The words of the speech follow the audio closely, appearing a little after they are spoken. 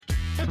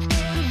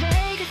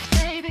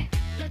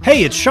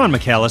Hey, it's Sean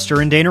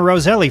McAllister and Dana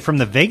Roselli from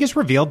the Vegas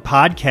Revealed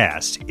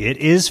podcast. It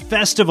is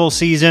festival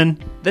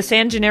season. The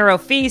San Gennaro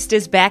Feast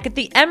is back at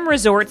the M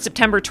Resort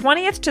September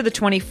 20th to the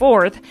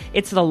 24th.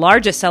 It's the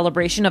largest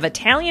celebration of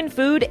Italian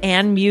food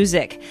and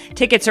music.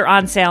 Tickets are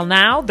on sale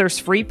now, there's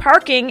free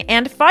parking,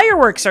 and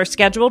fireworks are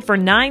scheduled for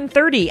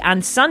 9:30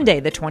 on Sunday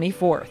the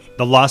 24th.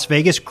 The Las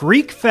Vegas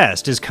Greek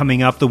Fest is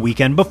coming up the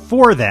weekend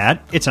before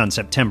that. It's on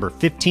September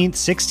 15th,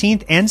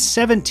 16th, and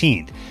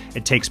 17th.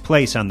 It takes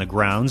place on the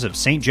grounds of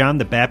St. John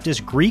the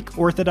Baptist Greek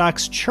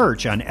Orthodox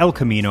Church on El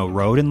Camino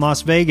Road in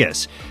Las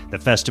Vegas. The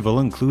festival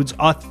includes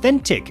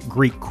authentic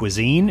Greek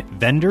cuisine,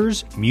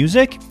 vendors,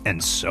 music,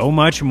 and so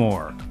much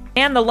more.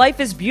 And the Life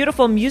is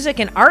Beautiful Music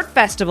and Art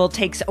Festival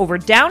takes over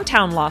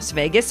downtown Las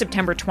Vegas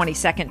September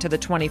 22nd to the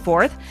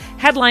 24th.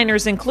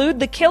 Headliners include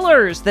The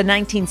Killers, The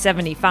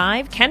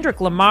 1975, Kendrick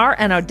Lamar,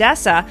 and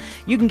Odessa.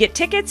 You can get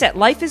tickets at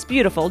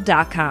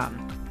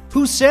lifeisbeautiful.com.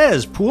 Who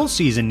says pool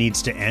season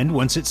needs to end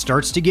once it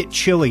starts to get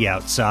chilly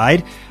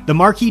outside? The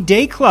Marquee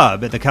Day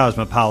Club at the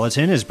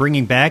Cosmopolitan is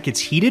bringing back its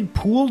heated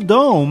pool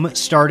dome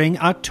starting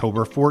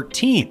October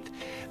 14th.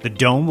 The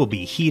dome will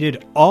be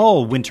heated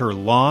all winter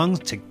long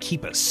to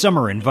keep a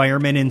summer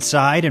environment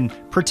inside and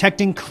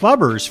protecting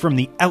clubbers from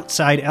the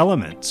outside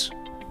elements.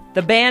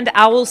 The band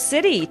Owl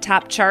City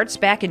topped charts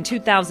back in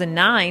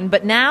 2009,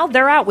 but now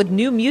they're out with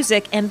new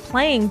music and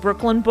playing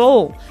Brooklyn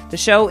Bowl. The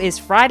show is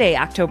Friday,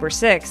 October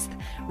 6th.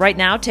 Right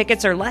now,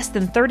 tickets are less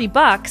than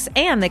 $30,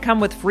 and they come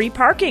with free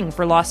parking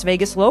for Las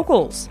Vegas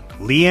locals.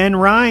 Leanne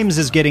Rimes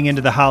is getting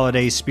into the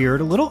holiday spirit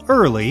a little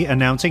early,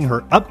 announcing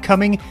her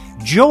upcoming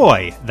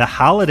Joy, the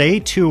Holiday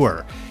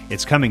Tour.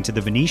 It's coming to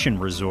the Venetian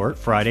Resort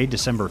Friday,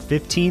 December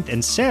 15th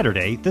and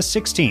Saturday, the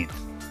 16th.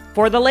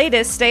 For the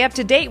latest, stay up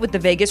to date with the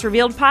Vegas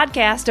Revealed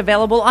podcast,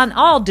 available on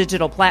all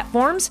digital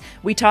platforms.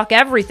 We talk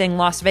everything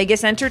Las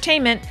Vegas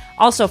entertainment.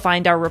 Also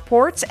find our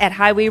reports at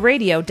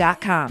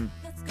highwayradio.com.